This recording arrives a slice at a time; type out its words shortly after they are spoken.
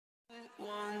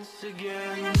once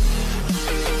again.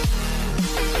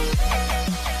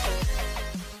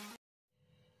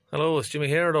 Hello, it's Jimmy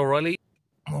here at O'Reilly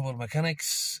Mobile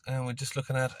Mechanics, and we're just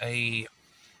looking at a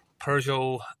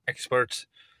Peugeot Expert.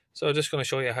 So I'm just going to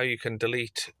show you how you can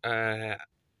delete the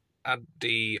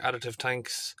additive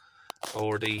tanks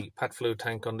or the pet fluid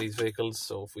tank on these vehicles.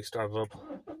 So if we start it up,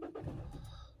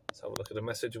 let's have a look at the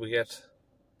message we get.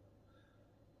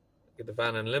 Get the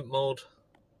van in limp mode,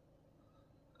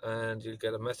 and you'll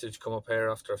get a message come up here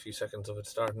after a few seconds of it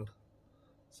starting,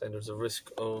 saying there's a risk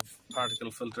of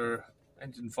particle filter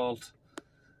engine fault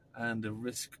and the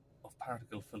risk of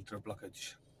particle filter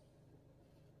blockage.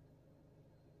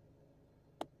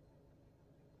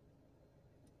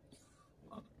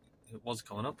 It was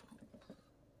coming up.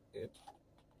 Yep.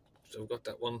 So we've got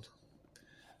that one.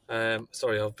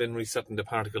 Sorry, I've been resetting the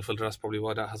particle filter. That's probably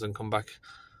why that hasn't come back.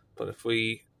 But if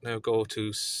we now go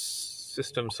to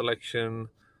system selection,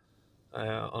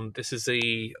 this is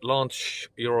the launch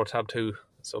Euro tab 2.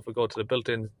 So if we go to the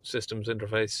built-in systems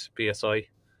interface, PSI,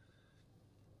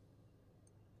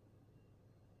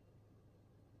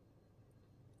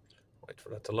 wait for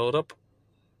that to load up.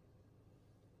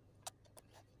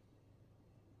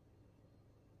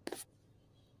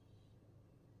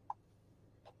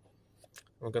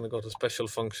 We're going to go to special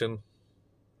function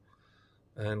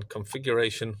and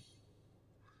configuration,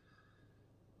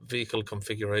 vehicle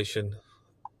configuration,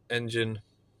 engine.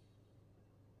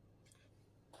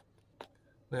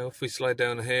 Now if we slide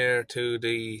down here to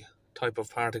the type of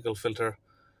particle filter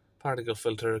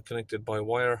connected by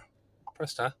wire,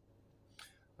 press that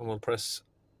and we'll press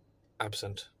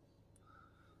absent.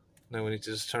 Now we need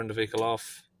to just turn the vehicle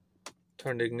off,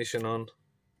 turn the ignition on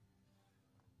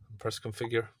and press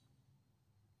configure.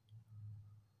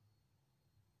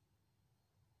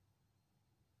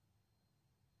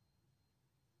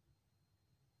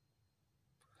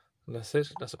 And that's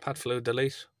it. That's a pet fluid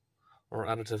delete or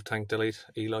additive tank delete,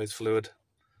 Eolys fluid.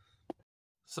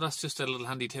 So that's just a little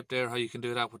handy tip there, how you can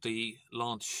do that with the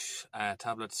launch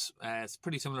tablets. It's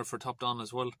pretty similar for top down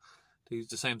as well. They use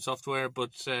the same software,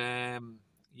 but yeah,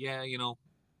 you know,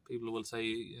 people will say,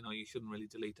 you know, you shouldn't really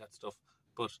delete that stuff.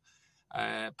 But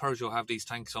Peugeot have these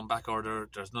tanks on back order.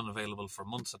 There's none available for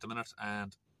months at the minute,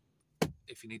 and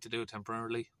if you need to do it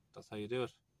temporarily, that's how you do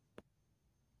it.